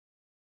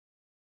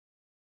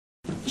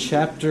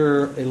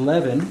chapter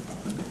 11.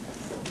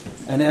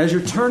 And as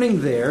you're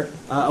turning there,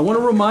 I want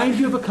to remind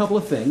you of a couple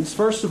of things.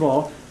 First of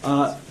all,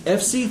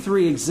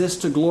 FC3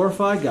 exists to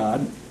glorify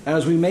God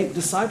as we make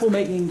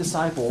disciple-making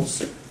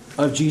disciples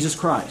of Jesus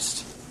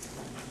Christ.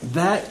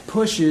 That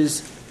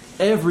pushes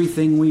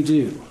everything we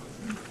do.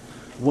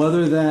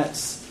 Whether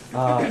that's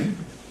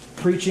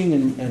preaching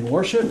and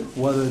worship,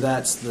 whether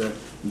that's the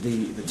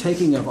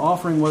taking of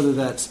offering, whether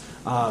that's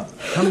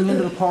coming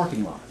into the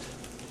parking lot.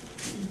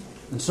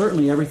 And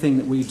certainly everything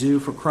that we do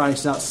for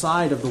Christ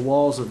outside of the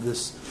walls of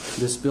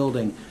this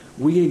building.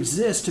 We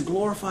exist to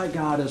glorify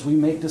God as we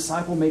make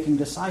disciple-making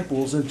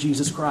disciples of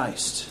Jesus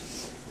Christ.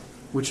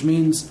 Which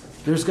means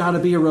there's got to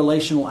be a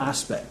relational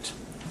aspect.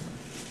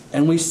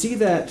 And we see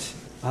that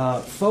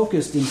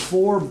focused in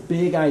four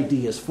big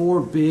ideas,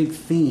 four big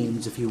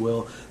themes, if you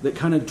will, that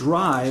kind of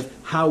drive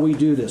how we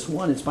do this.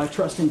 One, it's by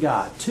trusting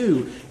God.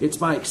 Two, it's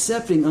by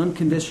accepting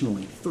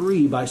unconditionally.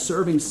 Three, by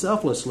serving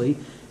selflessly.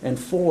 And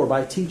four,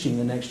 by teaching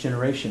the next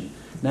generation.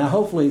 Now,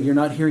 hopefully you're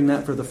not hearing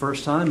that for the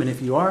first time, and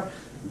if you are,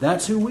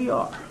 that's who we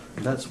are.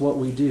 That's what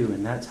we do,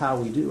 and that's how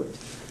we do it.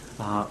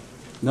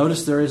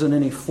 Notice there isn't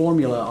any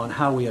formula on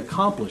how we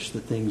accomplish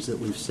the things that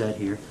we've said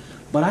here.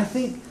 But I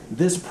think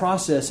this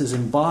process is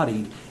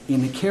embodied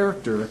in the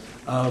character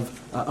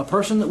of a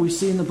person that we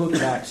see in the book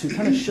of Acts who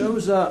kind of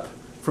shows up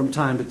from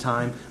time to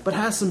time, but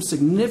has some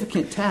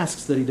significant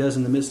tasks that he does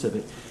in the midst of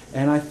it.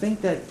 And I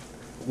think that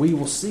we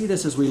will see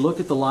this as we look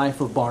at the life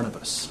of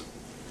Barnabas.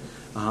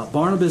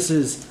 Barnabas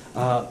is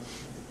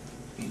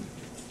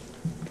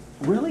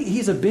really,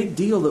 he's a big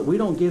deal that we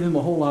don't give him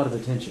a whole lot of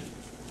attention.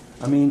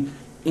 I mean,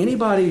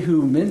 anybody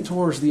who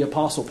mentors the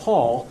Apostle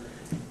Paul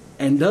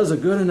and does a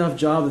good enough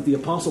job that the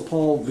Apostle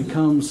Paul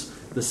becomes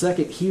the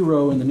second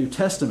hero in the New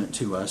Testament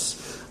to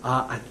us,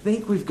 I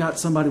think we've got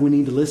somebody we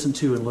need to listen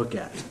to and look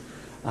at.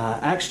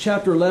 Acts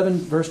chapter 11,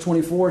 verse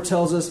 24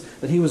 tells us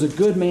that he was a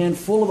good man,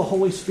 full of the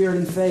Holy Spirit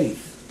and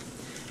faith.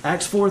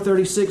 Acts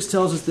 4:36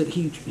 tells us that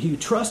he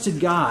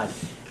trusted God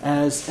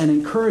as an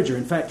encourager.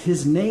 In fact,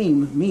 his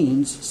name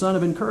means son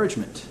of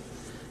encouragement.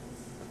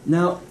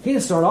 Now, he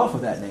didn't start off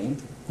with that name.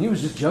 He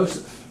was just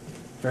Joseph.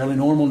 Fairly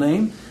normal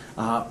name.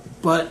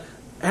 But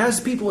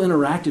as people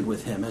interacted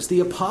with him, as the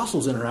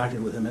apostles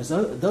interacted with him, as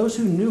those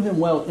who knew him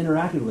well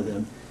interacted with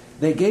him,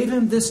 they gave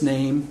him this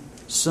name,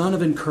 son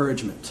of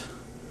encouragement,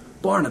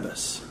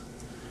 Barnabas.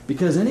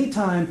 Because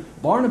anytime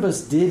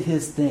Barnabas did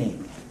his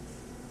thing,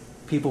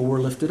 people were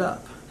lifted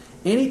up.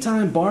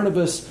 Anytime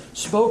Barnabas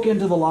spoke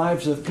into the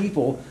lives of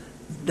people,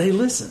 they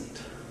listened.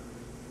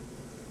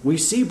 We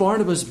see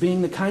Barnabas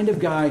being the kind of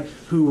guy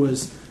who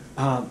was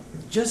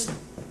just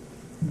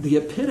the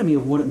epitome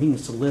of what it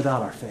means to live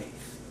out our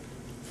faith.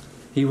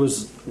 He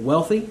was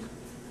wealthy,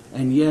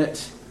 and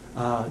yet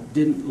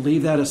didn't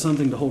leave that as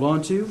something to hold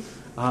on to.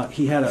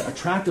 He had a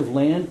tract of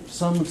land,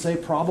 some would say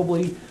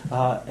probably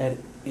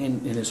in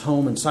his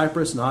home in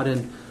Cyprus, not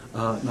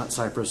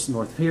Cyprus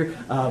north of here,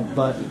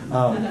 but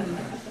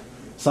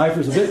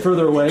Cyprus a bit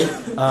further away,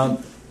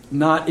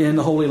 not in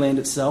the Holy Land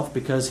itself,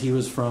 because he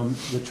was from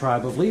the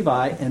tribe of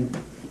Levi, and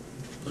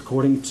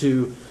according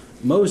to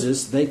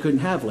Moses, they couldn't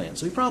have land.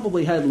 So he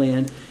probably had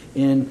land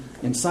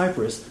in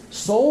Cyprus,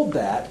 sold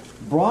that,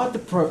 brought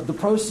the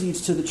proceeds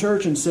to the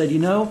church and said,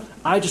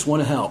 I just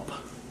want to help.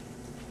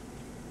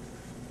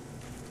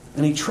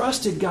 And he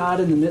trusted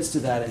God in the midst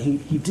of that. And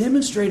he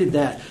demonstrated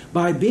that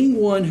by being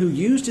one who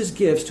used his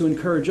gifts to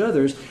encourage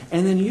others,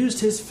 and then used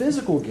his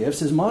physical gifts,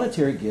 his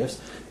monetary gifts,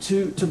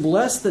 to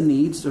bless the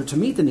needs, or to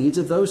meet the needs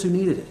of those who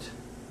needed it,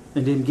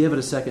 and didn't give it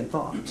a second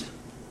thought.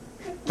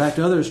 In fact,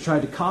 others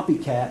tried to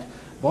copycat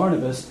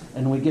Barnabas,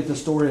 and we get the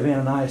story of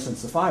Ananias and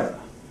Sapphira.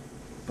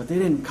 But they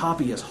didn't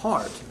copy his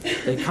heart.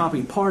 They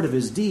copied part of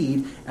his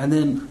deed and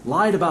then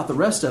lied about the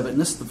rest of it. And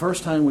this is the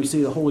first time we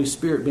see the Holy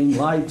Spirit being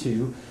lied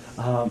to.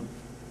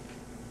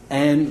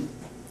 And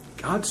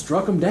God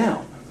struck them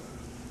down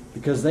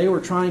because they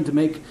were trying to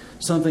make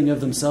something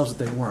of themselves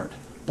that they weren't.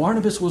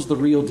 Barnabas was the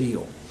real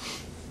deal.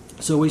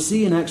 So we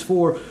see in Acts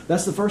 4,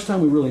 that's the first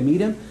time we really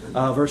meet him.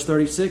 Verse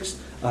 36,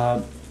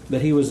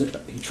 that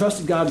he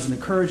trusted God as an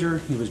encourager.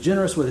 He was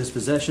generous with his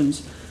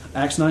possessions.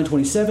 Acts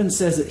 9:27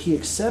 says that he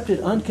accepted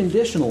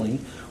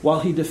unconditionally while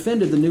he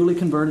defended the newly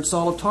converted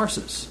Saul of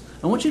Tarsus.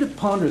 I want you to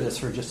ponder this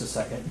for just a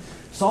second.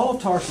 Saul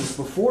of Tarsus,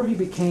 before he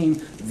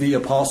became the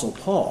Apostle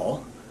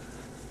Paul,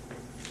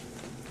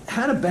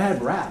 had a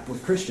bad rap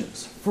with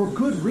Christians for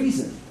good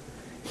reason.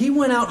 He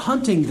went out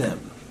hunting them,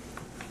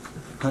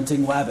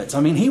 hunting rabbits. I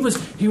mean, he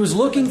was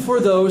looking for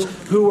those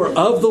who were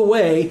of the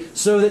way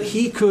so that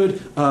he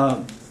could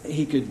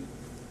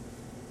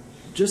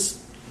just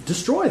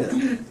destroy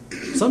them,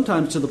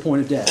 sometimes to the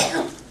point of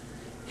death.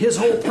 His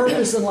whole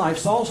purpose in life,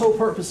 Saul's whole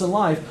purpose in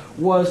life,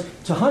 was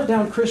to hunt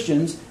down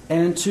Christians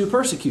and to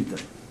persecute them.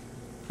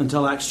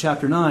 Until Acts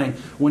chapter 9,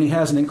 when he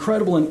has an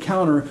incredible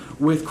encounter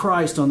with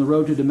Christ on the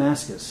road to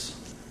Damascus.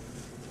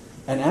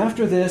 And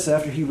after this,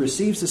 after he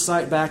receives his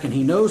sight back and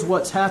he knows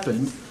what's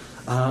happened,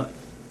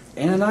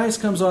 Ananias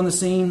comes on the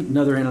scene.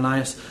 Another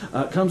Ananias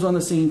comes on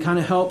the scene, kind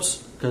of helps,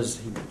 because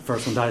the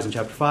first one dies in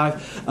chapter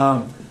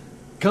 5.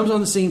 comes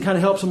on the scene, kind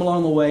of helps him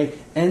along the way,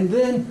 and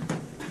then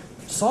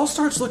Saul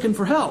starts looking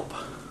for help.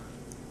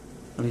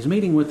 And he's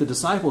meeting with the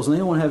disciples, and they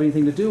don't want to have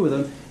anything to do with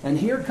him. And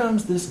here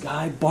comes this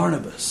guy,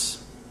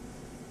 Barnabas.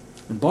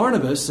 And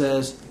Barnabas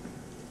says,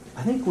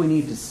 I think we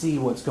need to see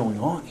what's going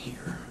on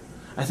here.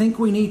 I think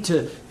we need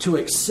to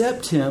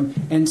accept him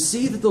and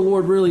see that the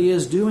Lord really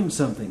is doing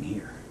something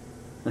here.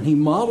 And he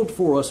modeled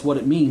for us what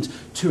it means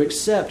to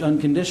accept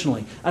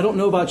unconditionally. I don't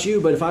know about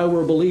you, but if I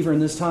were a believer in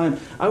this time,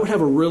 I would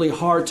have a really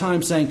hard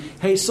time saying,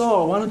 hey,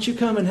 Saul, why don't you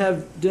come and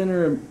have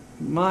dinner at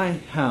my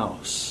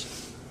house?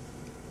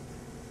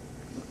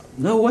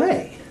 No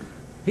way.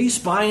 He's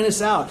spying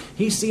us out.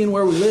 He's seeing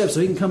where we live so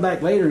he can come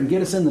back later and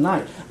get us in the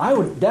night.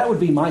 That would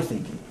be my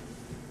thinking.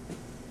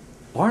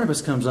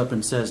 Barnabas comes up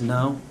and says,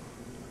 no,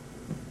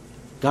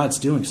 God's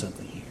doing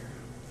something here.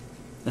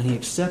 And he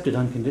accepted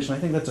unconditionally.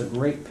 I think that's a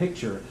great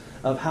picture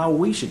of how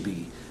we should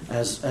be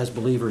as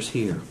believers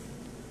here.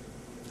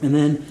 And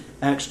then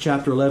Acts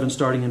chapter 11,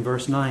 starting in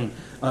verse 19,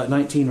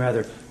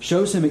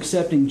 shows him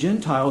accepting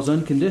Gentiles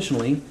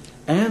unconditionally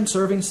and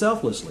serving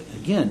selflessly.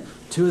 Again,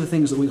 two of the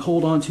things that we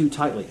hold on to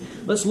tightly.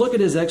 Let's look at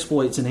his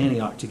exploits in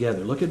Antioch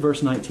together. Look at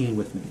verse 19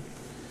 with me.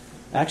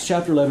 Acts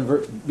chapter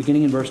 11,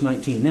 beginning in verse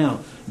 19. Now,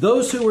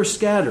 those who were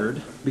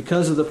scattered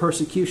because of the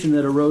persecution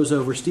that arose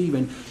over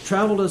Stephen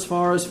traveled as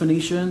far as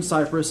Phoenicia and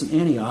Cyprus and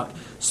Antioch,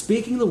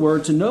 speaking the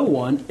word to no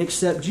one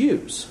except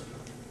Jews.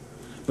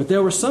 But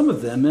there were some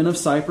of them, men of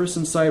Cyprus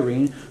and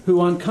Cyrene,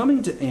 who on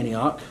coming to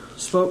Antioch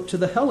spoke to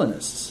the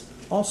Hellenists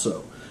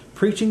also,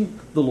 preaching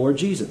the Lord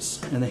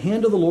Jesus. And the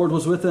hand of the Lord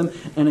was with them,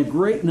 and a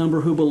great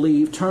number who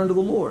believed turned to the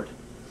Lord.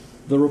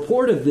 The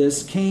report of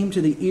this came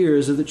to the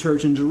ears of the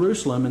church in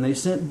Jerusalem, and they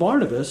sent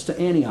Barnabas to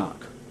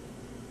Antioch.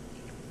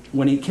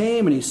 When he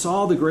came and he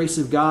saw the grace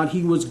of God,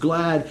 he was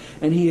glad,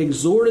 and he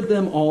exhorted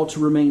them all to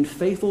remain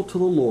faithful to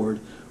the Lord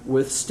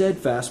with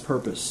steadfast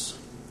purpose.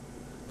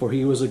 For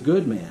he was a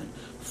good man,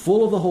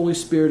 full of the Holy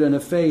Spirit and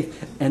of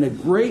faith, and a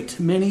great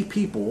many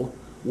people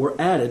were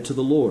added to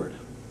the Lord.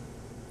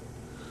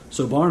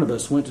 So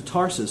Barnabas went to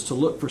Tarsus to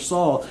look for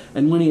Saul,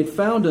 and when he had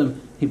found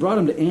him, he brought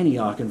him to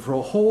Antioch, and for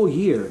a whole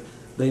year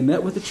they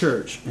met with the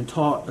church and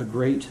taught a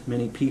great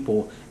many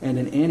people. And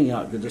in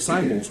Antioch, the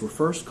disciples were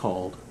first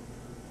called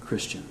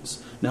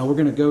Christians. Now, we're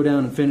going to go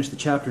down and finish the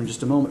chapter in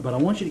just a moment, but I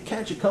want you to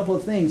catch a couple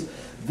of things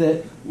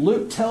that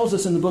Luke tells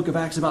us in the book of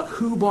Acts about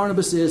who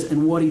Barnabas is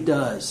and what he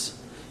does.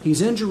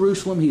 He's in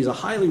Jerusalem. He's a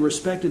highly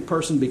respected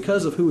person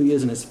because of who he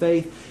is in his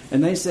faith.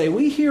 And they say,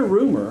 we hear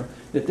rumor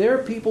that there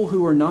are people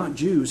who are not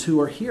Jews who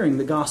are hearing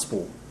the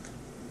gospel.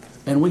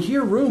 And we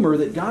hear rumor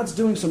that God's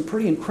doing some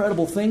pretty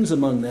incredible things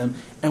among them,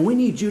 and we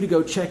need you to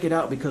go check it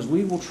out because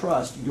we will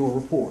trust your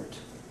report.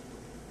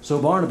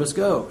 So Barnabas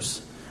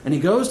goes, and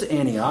he goes to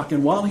Antioch,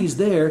 and while he's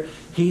there,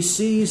 he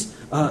sees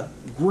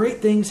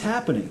great things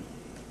happening.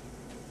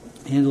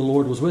 And the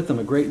Lord was with them.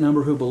 A great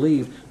number who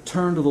believed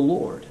turned to the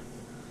Lord.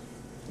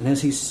 And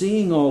as he's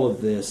seeing all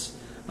of this,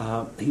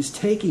 he's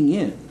taking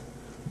in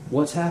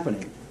what's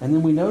happening. And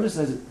then we notice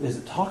as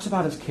it talks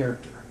about his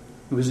character,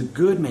 he was a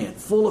good man,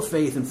 full of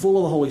faith and full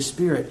of the Holy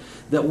Spirit,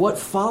 that what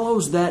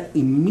follows that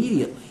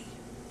immediately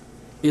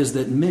is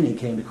that many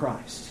came to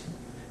Christ.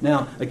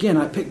 Now, again,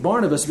 I picked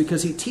Barnabas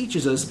because he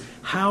teaches us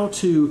how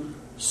to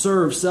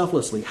serve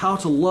selflessly, how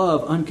to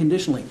love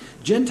unconditionally.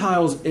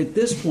 Gentiles at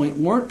this point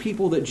weren't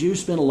people that Jews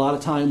spent a lot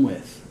of time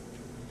with.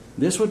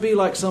 This would be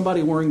like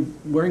somebody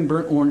wearing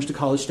burnt orange to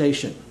College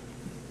Station.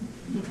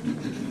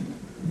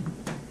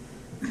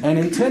 And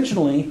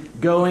intentionally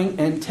going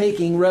and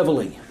taking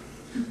reveille.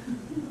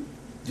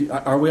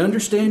 Are we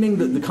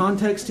understanding the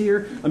context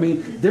here? I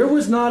mean, there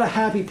was not a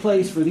happy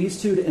place for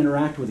these two to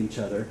interact with each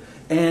other.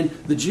 And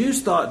the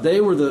Jews thought they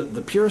were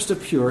the purest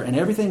of pure and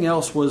everything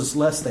else was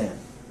less than.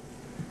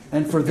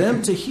 And for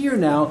them to hear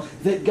now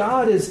that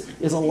God is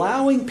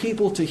allowing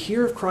people to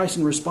hear of Christ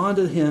and respond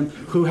to Him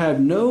who have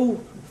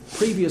no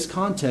previous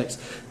context,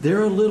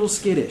 they're a little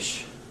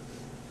skittish.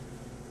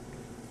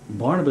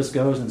 Barnabas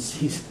goes and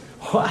sees,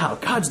 wow,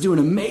 God's doing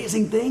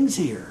amazing things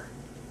here.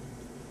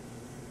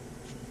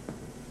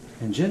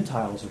 And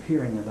Gentiles are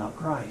hearing about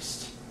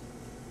Christ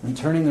and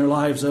turning their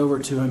lives over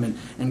to Him,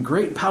 and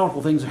great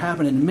powerful things are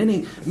happening,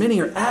 and many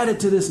are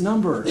added to this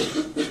number.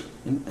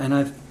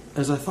 And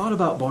as I thought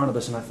about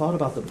Barnabas and I thought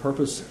about the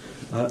purpose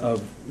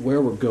of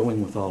where we're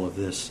going with all of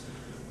this,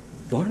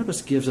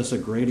 Barnabas gives us a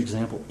great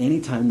example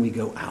anytime we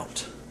go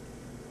out.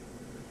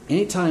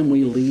 Anytime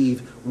we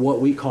leave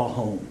what we call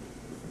home.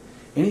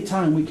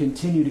 Anytime we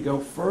continue to go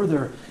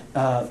further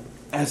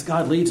as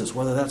God leads us,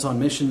 whether that's on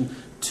mission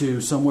to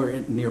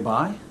somewhere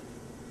nearby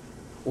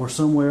or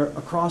somewhere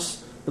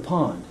across the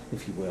pond,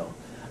 if you will.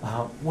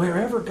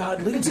 Wherever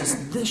God leads us,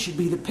 this should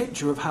be the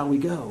picture of how we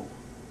go.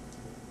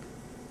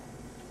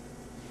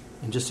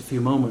 In just a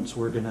few moments,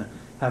 we're going to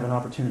have an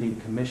opportunity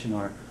to commission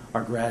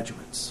our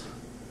graduates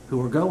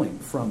who are going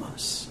from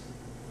us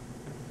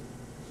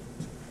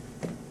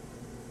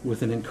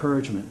with an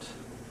encouragement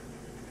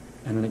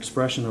and an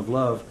expression of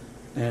love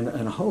and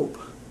a hope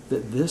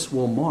that this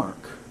will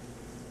mark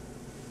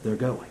their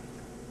going.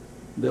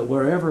 That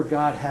wherever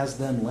God has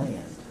them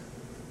land,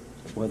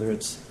 whether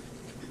it's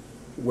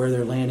where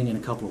they're landing in a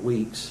couple of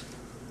weeks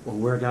or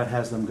where God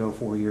has them go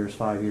 4 years,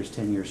 5 years,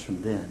 10 years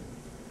from then,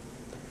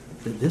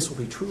 that this will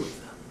be true of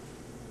them.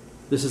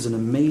 This is an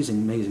amazing,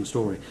 amazing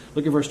story.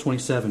 Look at verse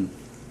 27.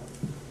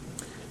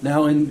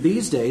 Now in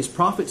these days,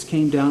 prophets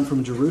came down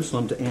from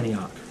Jerusalem to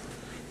Antioch.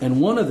 And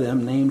one of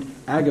them, named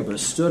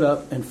Agabus, stood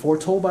up and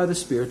foretold by the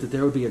Spirit that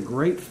there would be a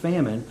great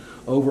famine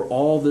over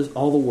all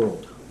the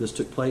world. This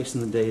took place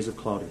in the days of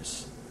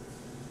Claudius.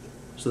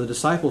 So the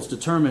disciples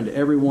determined,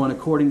 everyone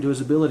according to his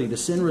ability, to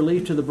send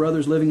relief to the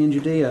brothers living in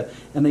Judea.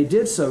 And they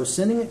did so,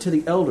 sending it to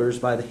the elders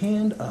by the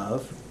hand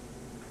of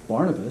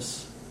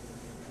Barnabas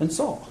and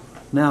Saul.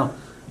 Now,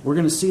 we're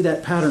going to see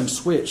that pattern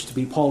switch to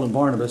be Paul and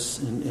Barnabas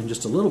in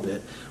just a little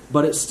bit.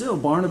 But it's still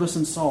Barnabas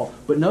and Saul.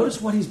 But notice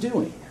what he's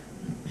doing.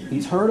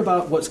 He's heard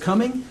about what's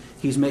coming.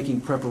 He's making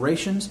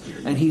preparations.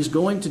 And he's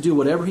going to do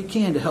whatever he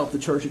can to help the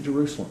church at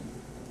Jerusalem,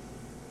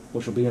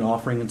 which will be an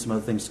offering and some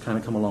other things to kind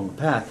of come along the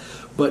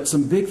path. But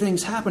some big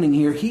things happening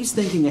here. He's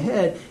thinking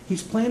ahead.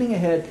 He's planning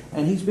ahead.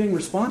 And he's being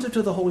responsive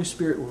to the Holy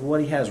Spirit with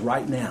what he has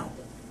right now.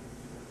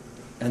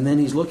 And then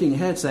he's looking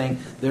ahead saying,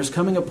 there's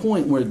coming a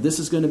point where this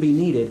is going to be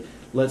needed.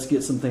 Let's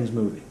get some things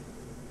moving.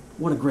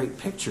 What a great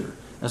picture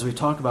as we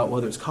talk about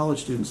whether it's college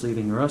students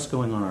leaving or us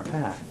going on our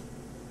path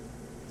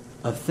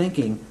of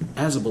thinking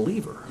as a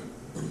believer.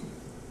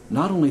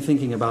 Not only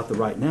thinking about the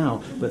right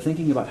now, but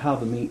thinking about how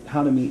to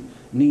meet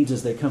needs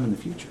as they come in the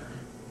future.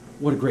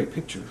 What a great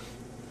picture.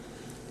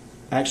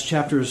 Acts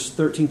chapters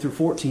 13 through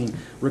 14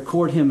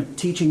 record him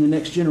teaching the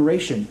next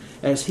generation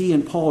as he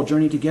and Paul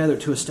journey together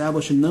to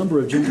establish a number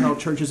of Gentile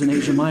churches in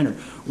Asia Minor.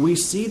 We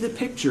see the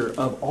picture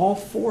of all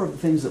four of the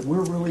things that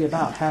we're really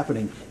about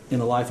happening in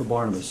the life of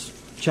Barnabas.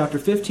 Chapter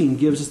 15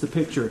 gives us the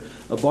picture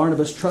of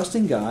Barnabas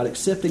trusting God,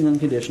 accepting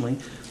unconditionally,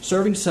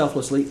 serving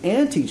selflessly,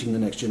 and teaching the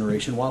next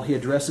generation while he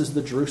addresses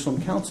the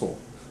Jerusalem council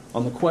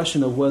on the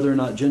question of whether or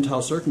not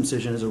Gentile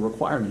circumcision is a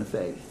requirement of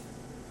faith.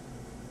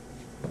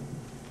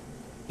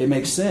 It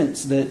makes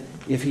sense that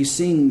if he's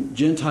seeing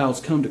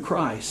Gentiles come to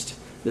Christ,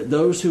 that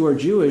those who are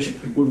Jewish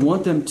would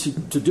want them to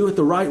do it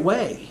the right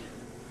way.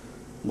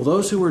 Well,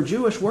 those who were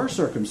Jewish were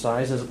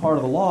circumcised as a part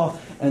of the law,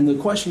 and the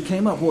question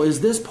came up, well,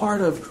 is this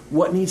part of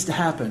what needs to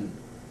happen?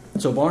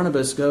 So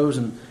Barnabas goes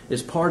and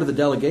is part of the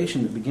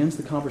delegation that begins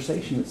the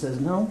conversation that says,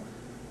 no,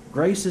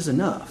 grace is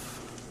enough.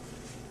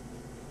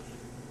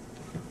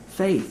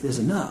 Faith is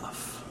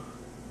enough.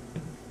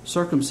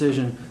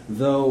 Circumcision,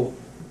 though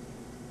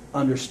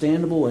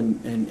understandable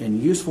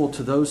and useful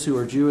to those who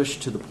are Jewish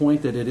to the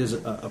point that it is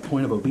a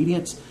point of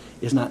obedience,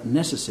 is not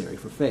necessary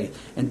for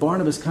faith. And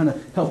Barnabas kind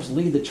of helps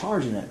lead the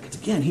charge in that.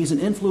 Because again, he's an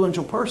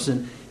influential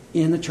person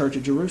in the church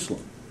at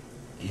Jerusalem,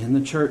 in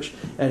the church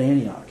at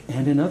Antioch,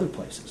 and in other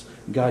places.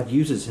 God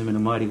uses him in a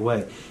mighty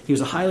way. He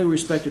was a highly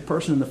respected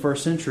person in the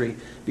first century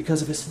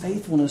because of his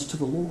faithfulness to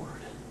the Lord.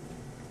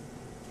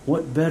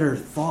 What better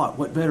thought,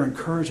 what better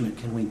encouragement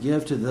can we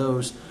give to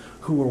those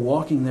who are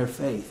walking their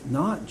faith,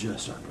 not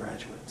just our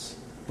graduates,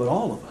 but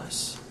all of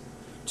us,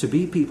 to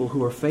be people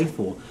who are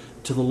faithful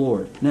to the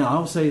Lord. Now,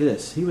 I'll say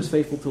this. He was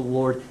faithful to the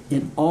Lord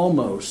in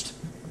almost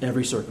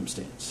every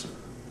circumstance.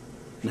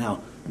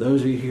 Now,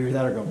 those of you here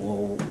that are going,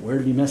 well, where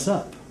did he mess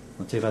up?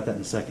 I'll tell you about that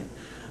in a second.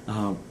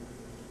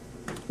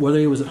 Whether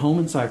he was at home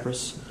in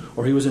Cyprus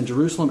or he was in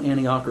Jerusalem,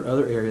 Antioch, or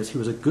other areas, he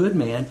was a good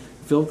man,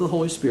 filled with the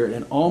Holy Spirit,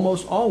 and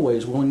almost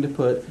always willing to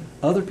put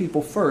other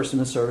people first in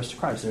the service to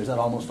Christ. There's that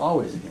almost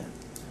always again.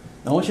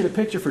 Now, I want you to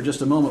picture for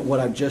just a moment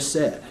what I've just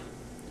said.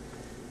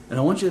 And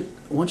I want you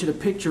to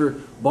picture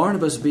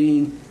Barnabas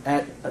being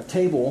at a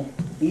table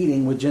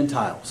eating with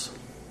Gentiles,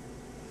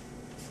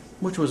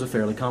 which was a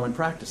fairly common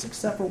practice,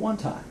 except for one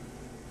time.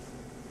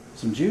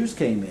 Some Jews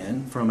came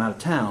in from out of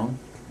town,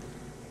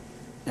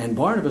 and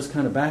Barnabas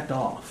kind of backed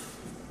off.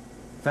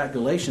 In fact,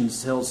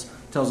 Galatians tells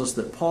us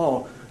that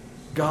Paul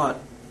got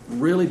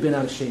really bent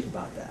out of shape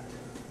about that.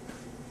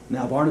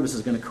 Now, Barnabas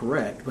is going to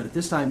correct, but at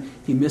this time,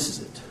 he misses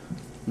it.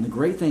 And the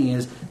great thing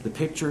is, the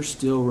picture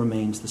still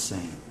remains the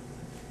same.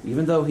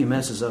 Even though he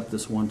messes up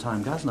this one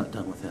time, God's not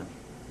done with him.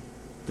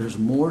 There's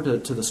more to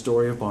the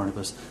story of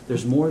Barnabas.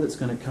 There's more that's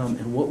going to come.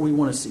 And what we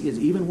want to see is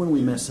even when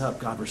we mess up,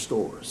 God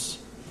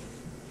restores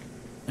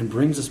and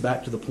brings us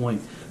back to the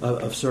point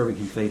of serving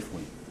him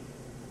faithfully.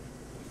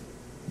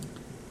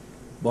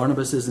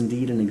 Barnabas is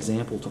indeed an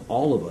example to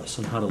all of us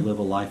on how to live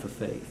a life of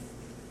faith.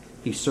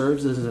 He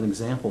serves as an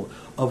example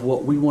of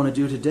what we want to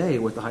do today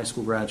with the high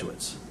school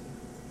graduates.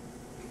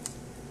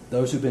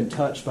 Those who've been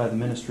touched by the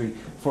ministry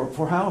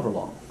for however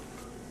long,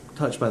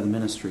 touched by the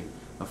ministry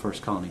of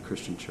First Colony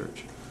Christian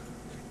Church.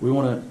 We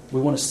want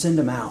to send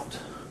them out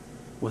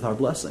with our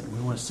blessing.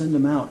 We want to send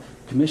them out,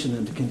 commission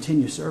them to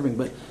continue serving.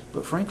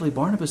 But frankly,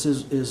 Barnabas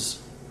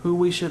is who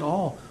we should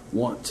all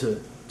want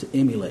to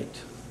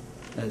emulate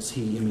as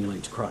he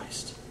emulates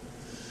Christ.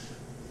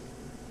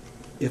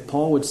 If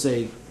Paul would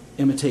say,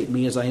 imitate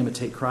me as I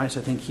imitate Christ,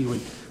 I think he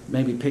would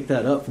maybe pick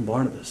that up from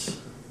Barnabas,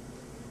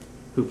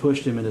 who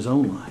pushed him in his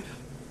own life.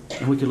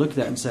 And we could look at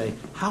that and say,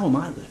 how am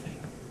I living?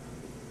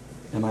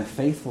 Am I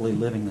faithfully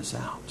living this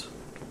out?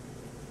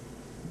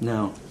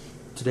 Now,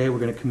 today we're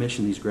going to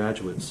commission these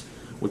graduates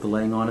with the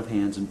laying on of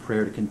hands and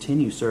prayer to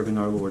continue serving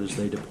our Lord as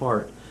they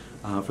depart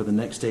for the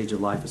next stage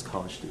of life as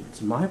college students.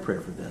 And my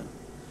prayer for them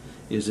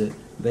is that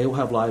they will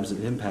have lives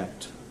of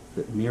impact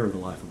that mirror the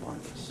life of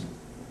Barnabas.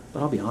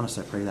 But I'll be honest,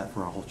 I pray that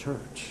for our whole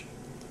church,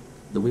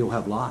 that we will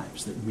have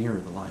lives that mirror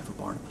the life of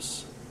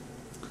Barnabas.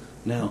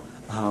 Now,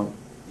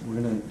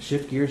 we're going to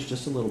shift gears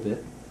just a little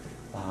bit.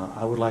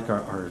 I would like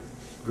our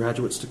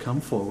graduates to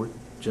come forward,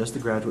 just the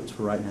graduates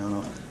for right now,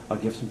 and I'll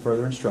give some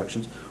further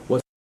instructions. What's